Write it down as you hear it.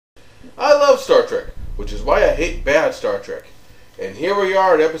I love Star Trek, which is why I hate bad Star Trek. And here we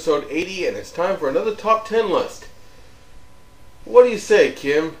are at episode 80, and it's time for another top 10 list. What do you say,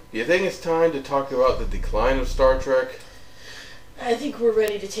 Kim? Do you think it's time to talk about the decline of Star Trek? I think we're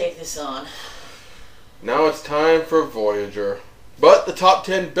ready to take this on. Now it's time for Voyager. But the top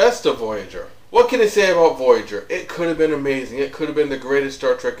 10 best of Voyager. What can I say about Voyager? It could have been amazing. It could have been the greatest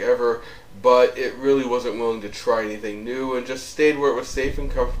Star Trek ever, but it really wasn't willing to try anything new and just stayed where it was safe and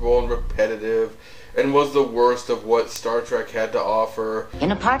comfortable and repetitive and was the worst of what Star Trek had to offer.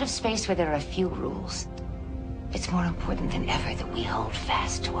 In a part of space where there are few rules, it's more important than ever that we hold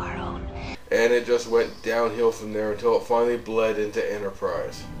fast to our own. And it just went downhill from there until it finally bled into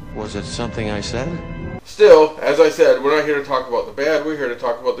Enterprise. Was it something I said? Still, as I said, we're not here to talk about the bad, we're here to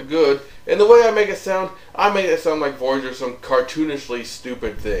talk about the good. And the way I make it sound like Voyager's some cartoonishly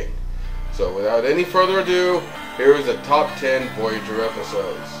stupid thing. So without any further ado, here is the top 10 Voyager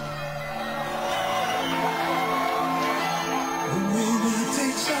episodes.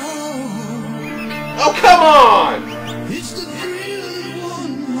 Oh, come on! It's the thrill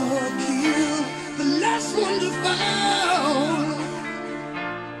one more kill, the last one to fall.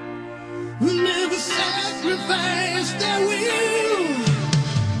 We'll never sacrifice their will.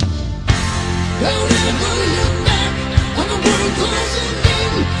 Don't ever look back on the world closing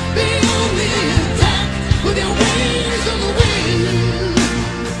in. Beyond the attack with your wings on the wind.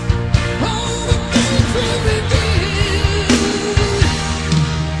 All the things will begin.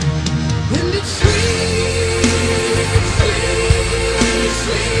 And it's sweet, sweet,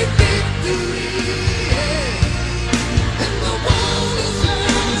 sweet victory. And the world is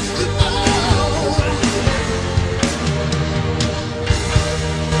ours to fall.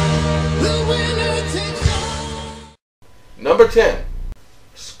 The winner takes all. Number 10.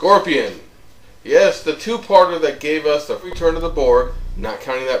 Scorpion. Yes, the two-parter that gave us the return of the Borg, not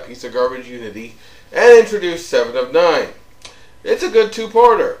counting that piece of garbage Unity, and introduced 7 of 9. It's a good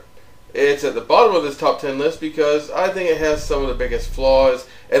two-parter. It's at the bottom of this top 10 list because I think it has some of the biggest flaws,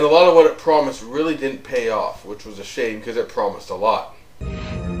 and a lot of what it promised really didn't pay off, which was a shame because it promised a lot.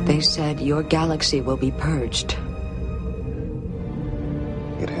 They said your galaxy will be purged.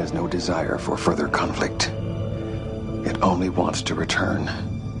 It has no desire for further conflict. It only wants to return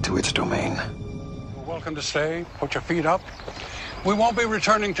to its domain. You're welcome to stay. Put your feet up. We won't be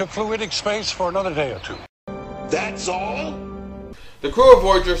returning to fluidic space for another day or two. That's all? The crew of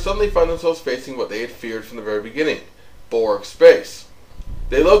Voyager suddenly found themselves facing what they had feared from the very beginning, Borg space.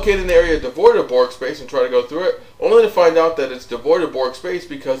 They locate an area devoid of Borg space and try to go through it, only to find out that it's devoid of Borg space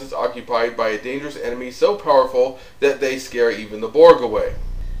because it's occupied by a dangerous enemy so powerful that they scare even the Borg away.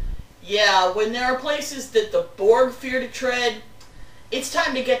 Yeah, when there are places that the Borg fear to tread, it's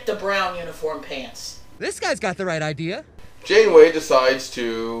time to get the brown uniform pants. This guy's got the right idea. Janeway decides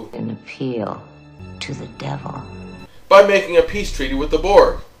to An appeal to the devil. by making a peace treaty with the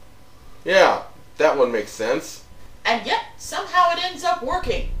Borg. Yeah, that one makes sense. And yet, somehow it ends up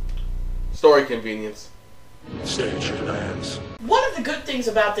working. Story convenience. Stage commands. One of the good things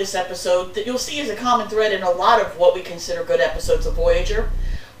about this episode that you'll see as a common thread in a lot of what we consider good episodes of Voyager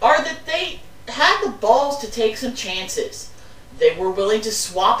are that they had the balls to take some chances. They were willing to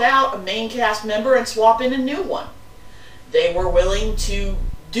swap out a main cast member and swap in a new one. They were willing to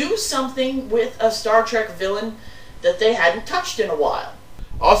do something with a Star Trek villain that they hadn't touched in a while.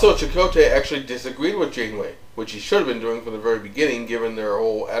 Also, Chakotay actually disagreed with Janeway, which he should have been doing from the very beginning given their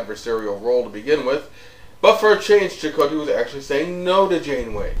whole adversarial role to begin with. But for a change, Chakotay was actually saying no to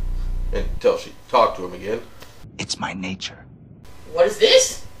Janeway, until she talked to him again. It's my nature. What is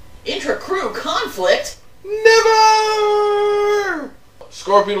this? Intra-crew conflict? Never!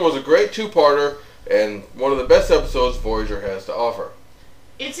 Scorpion was a great two-parter and one of the best episodes Voyager has to offer.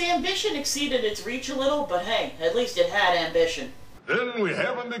 Its ambition exceeded its reach a little, but hey, at least it had ambition. Then we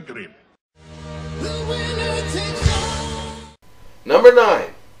have an agreement. The winner takes all. Number 9.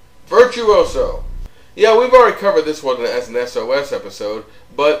 Virtuoso. Yeah, we've already covered this one as an SOS episode,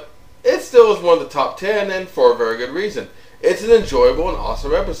 but it still is one of the top 10 and for a very good reason. It's an enjoyable and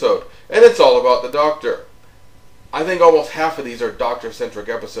awesome episode, and it's all about the Doctor. I think almost half of these are Doctor-centric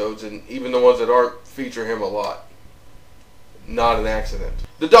episodes, and even the ones that aren't feature him a lot. Not an accident.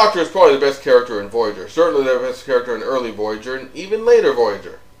 The Doctor is probably the best character in Voyager, certainly the best character in early Voyager, and even later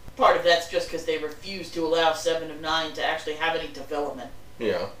Voyager. Part of that's just because they refused to allow 7 of 9 to actually have any development.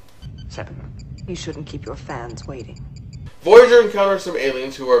 Yeah. 7. You shouldn't keep your fans waiting. Voyager encounters some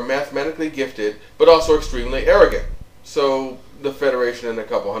aliens who are mathematically gifted, but also extremely arrogant. So, the Federation in a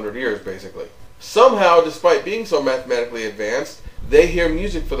couple hundred years, basically. Somehow, despite being so mathematically advanced, they hear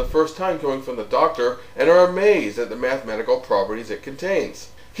music for the first time coming from the Doctor and are amazed at the mathematical properties it contains.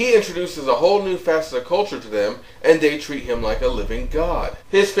 He introduces a whole new facet of culture to them, and they treat him like a living god.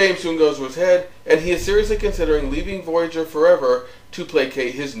 His fame soon goes to his head, and he is seriously considering leaving Voyager forever to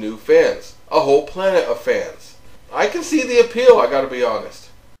placate his new fans. A whole planet of fans. I can see the appeal, I gotta be honest.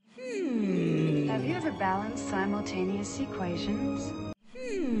 Have you ever balanced simultaneous equations?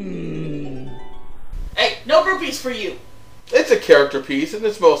 Hey, no groupies for you. It's a character piece, and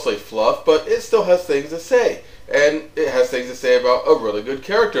it's mostly fluff, but it still has things to say. And it has things to say about a really good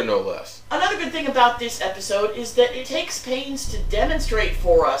character, no less. Another good thing about this episode is that it takes pains to demonstrate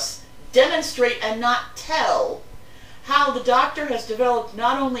for us, demonstrate and not tell, how the Doctor has developed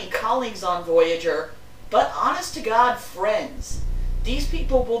not only colleagues on Voyager, but honest-to-God friends. These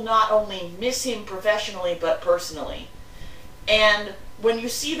people will not only miss him professionally, but personally. And when you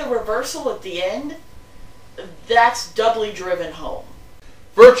see the reversal at the end, that's doubly driven home.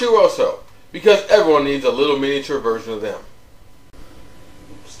 Virtuoso, because everyone needs a little miniature version of them.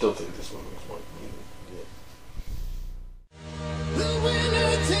 Still think this one was one.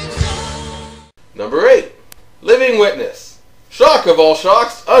 Number 8. Living Witness. Shock of all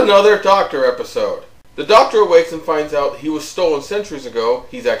shocks, another Doctor episode. The Doctor awakes and finds out he was stolen centuries ago.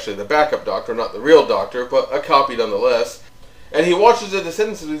 He's actually the backup Doctor, not the real Doctor, but a copy nonetheless. And he watches the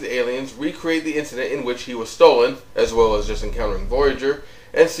descendants of these aliens recreate the incident in which he was stolen, as well as just encountering Voyager,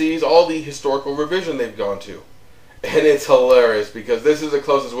 and sees all the historical revision they've gone to. And it's hilarious, because this is the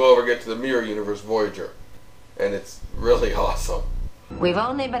closest we'll ever get to the Mirror Universe Voyager. And it's really awesome. We've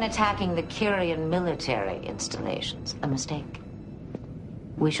only been attacking the Kyrian military installations. A mistake.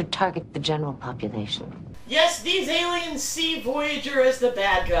 We should target the general population. Yes, these aliens see Voyager as the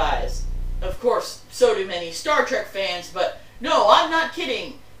bad guys. Of course, so do many Star Trek fans, but no, I'm not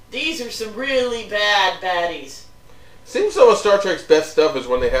kidding. These are some really bad baddies. Seems some of Star Trek's best stuff is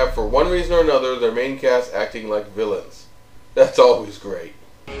when they have, for one reason or another, their main cast acting like villains. That's always great.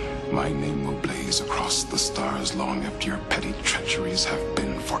 My name will blaze across the stars long after your petty treacheries have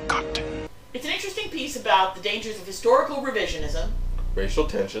been forgotten. It's an interesting piece about the dangers of historical revisionism, Racial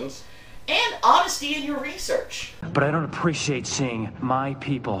tensions. and honesty in your research. But I don't appreciate seeing my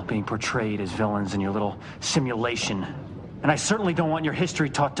people being portrayed as villains in your little simulation. And I certainly don't want your history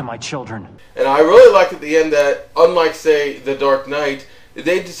taught to my children. And I really like at the end that, unlike, say, The Dark Knight,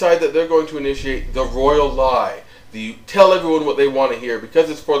 they decide that they're going to initiate the royal lie. You tell everyone what they want to hear because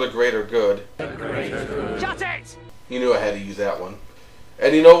it's for the greater good. You knew I had to use that one.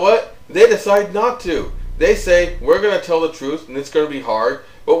 And you know what? They decide not to. They say, we're going to tell the truth, and it's going to be hard,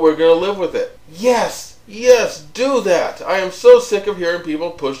 but we're going to live with it. Yes! Yes, do that! I am so sick of hearing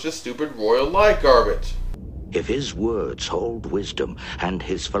people push this stupid royal lie garbage. If his words hold wisdom and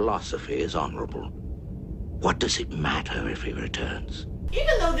his philosophy is honorable, what does it matter if he returns?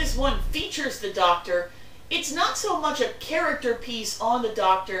 Even though this one features the Doctor, it's not so much a character piece on the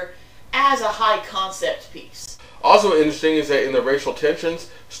Doctor as a high concept piece. Also interesting is that in the racial tensions,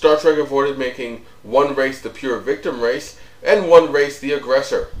 Star Trek avoided making one race the pure victim race and one race the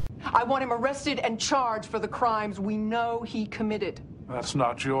aggressor. I want him arrested and charged for the crimes we know he committed. That's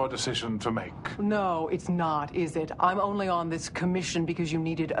not your decision to make. No, it's not, is it? I'm only on this commission because you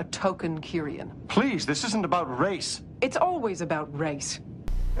needed a token Kyrian. Please, this isn't about race. It's always about race.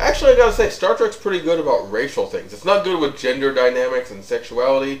 Actually, I gotta say, Star Trek's pretty good about racial things. It's not good with gender dynamics and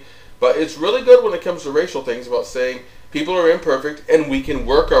sexuality, but it's really good when it comes to racial things about saying people are imperfect and we can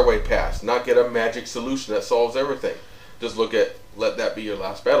work our way past, not get a magic solution that solves everything. Just let that be your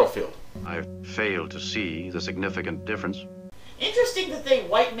last battlefield. I fail to see the significant difference. Interesting that they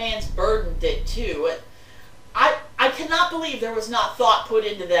white man's burdened it too. I cannot believe there was not thought put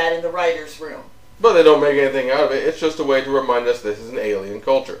into that in the writer's room. But they don't make anything out of it. It's just a way to remind us this is an alien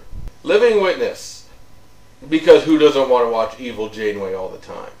culture. Living Witness. Because who doesn't want to watch evil Janeway all the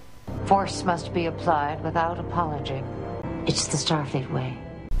time? Force must be applied without apology. It's the Starfleet way.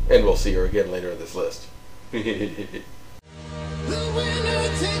 And we'll see her again later in this list.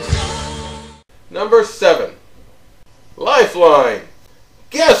 Number 7. Lifeline.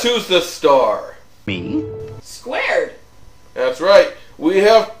 Guess who's the star? Me? Squared. That's right. We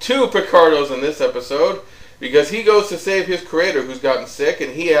have 2 Picardos in this episode because he goes to save his creator who's gotten sick,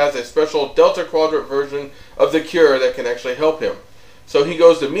 and he has a special Delta Quadrant version of the cure that can actually help him. So he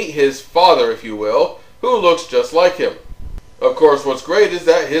goes to meet his father, if you will, who looks just like him. Of course, what's great is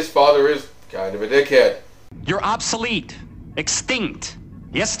that his father is kind of a dickhead. You're obsolete. Extinct.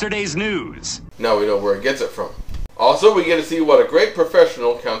 Yesterday's news. Now we know where he gets it from. Also, we get to see what a great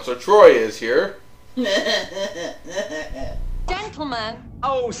professional Counselor Troy is here. Gentlemen.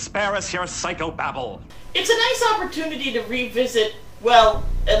 Oh, spare us your psychobabble. It's a nice opportunity to revisit, well,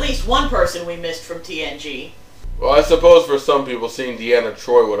 at least one person we missed from TNG. Well, I suppose for some people seeing Deanna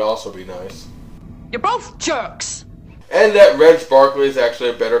Troi would also be nice. You're both jerks! And that Reg Barkley is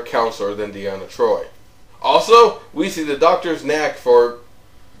actually a better counselor than Deanna Troi. Also, we see the Doctor's knack for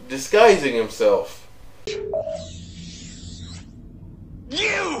disguising himself.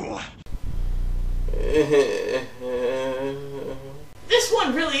 You! This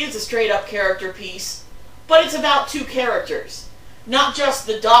one really is a straight-up character piece, but it's about two characters. Not just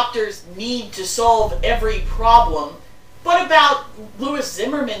the Doctor's need to solve every problem, but about Louis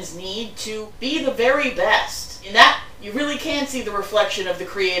Zimmerman's need to be the very best. In that, you really can see the reflection of the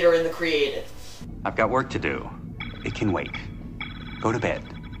creator in the created. I've got work to do. It can wait. Go to bed.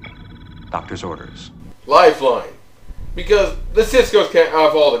 Doctor's orders. Lifeline. Because the Siskos can't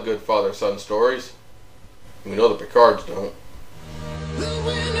have all the good father-son stories. We know the Picards don't.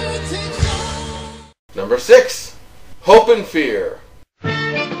 Number 6. Hope and Fear.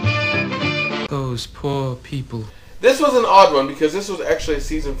 Those poor people. This was an odd one because this was actually a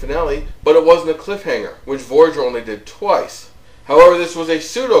season finale, but it wasn't a cliffhanger, which Voyager only did twice. However, this was a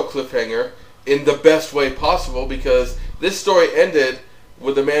pseudo-cliffhanger in the best way possible because this story ended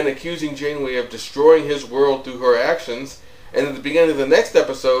with the man accusing Janeway of destroying his world through her actions, and at the beginning of the next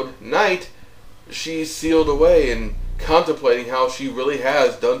episode, Night, she's sealed away and contemplating how she really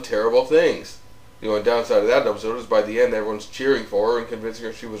has done terrible things. The only downside of that episode is by the end everyone's cheering for her and convincing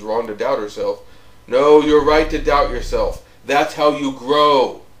her she was wrong to doubt herself. No, you're right to doubt yourself. That's how you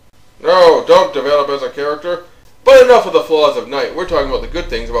grow. No, don't develop as a character. But enough of the flaws of Night. We're talking about the good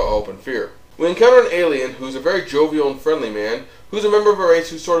things about Hope and Fear. We encounter an alien who's a very jovial and friendly man, who's a member of a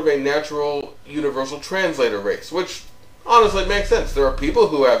race who's sort of a natural universal translator race, which honestly makes sense. There are people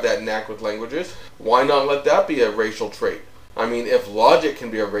who have that knack with languages. Why not let that be a racial trait? I mean, if logic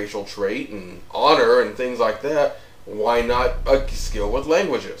can be a racial trait and honor and things like that, why not a skill with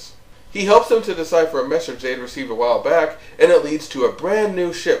languages? He helps them to decipher a message they had received a while back, and it leads to a brand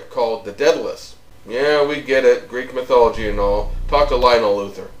new ship called the Daedalus. Yeah, we get it. Greek mythology and all. Talk to Lionel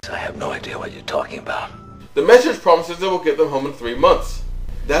Luthor. I have no idea what you're talking about. The message promises it will get them home in 3 months.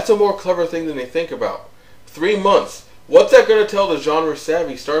 That's a more clever thing than they think about. 3 months. What's that going to tell the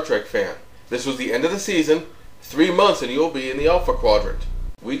genre-savvy Star Trek fan? This was the end of the season. 3 months and you'll be in the Alpha Quadrant.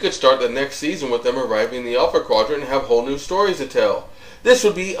 We could start the next season with them arriving in the Alpha Quadrant and have whole new stories to tell. This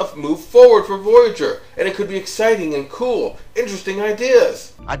would be a move forward for Voyager, and it could be exciting and cool, interesting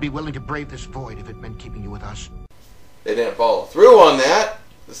ideas. I'd be willing to brave this void if it meant keeping you with us. They didn't follow through on that,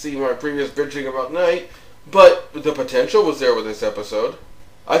 to see my previous bitching about Night, but the potential was there with this episode.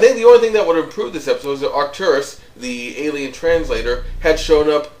 I think the only thing that would improve this episode is that Arcturus, the alien translator, had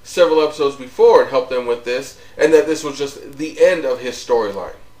shown up several episodes before and helped them with this, and that this was just the end of his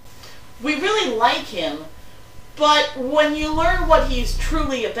storyline. We really like him, but when you learn what he's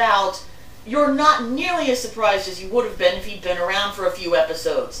truly about, you're not nearly as surprised as you would have been if he'd been around for a few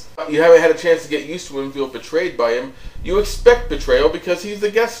episodes. You haven't had a chance to get used to him, feel betrayed by him. You expect betrayal because he's the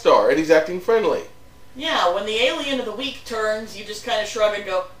guest star and he's acting friendly. Yeah, when the alien of the week turns, you just kind of shrug and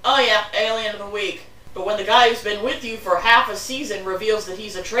go, oh yeah, alien of the week. But when the guy who's been with you for half a season reveals that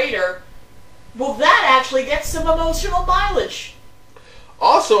he's a traitor, well, that actually gets some emotional mileage.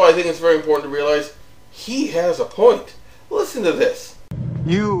 Also, I think it's very important to realize he has a point. Listen to this.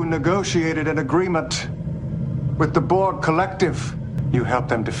 You negotiated an agreement with the Borg Collective. You helped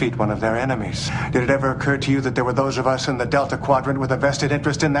them defeat one of their enemies. Did it ever occur to you that there were those of us in the Delta Quadrant with a vested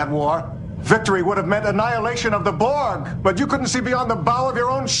interest in that war? Victory would have meant annihilation of the Borg, but you couldn't see beyond the bow of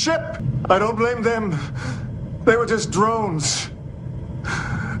your own ship. I don't blame them. They were just drones,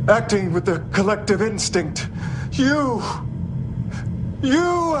 acting with the collective instinct. You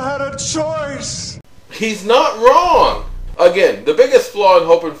had a choice. He's not wrong. Again, the biggest flaw in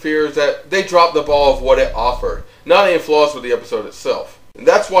Hope and Fear is that they dropped the ball of what it offered, not any flaws with the episode itself. And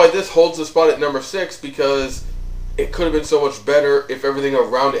that's why this holds the spot at number 6, because it could have been so much better if everything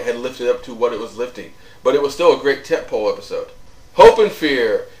around it had lifted up to what it was lifting. But it was still a great tentpole episode. Hope and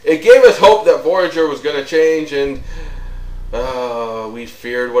Fear. It gave us hope that Voyager was going to change, and we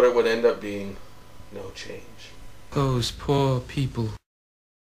feared what it would end up being. No change. Those poor people.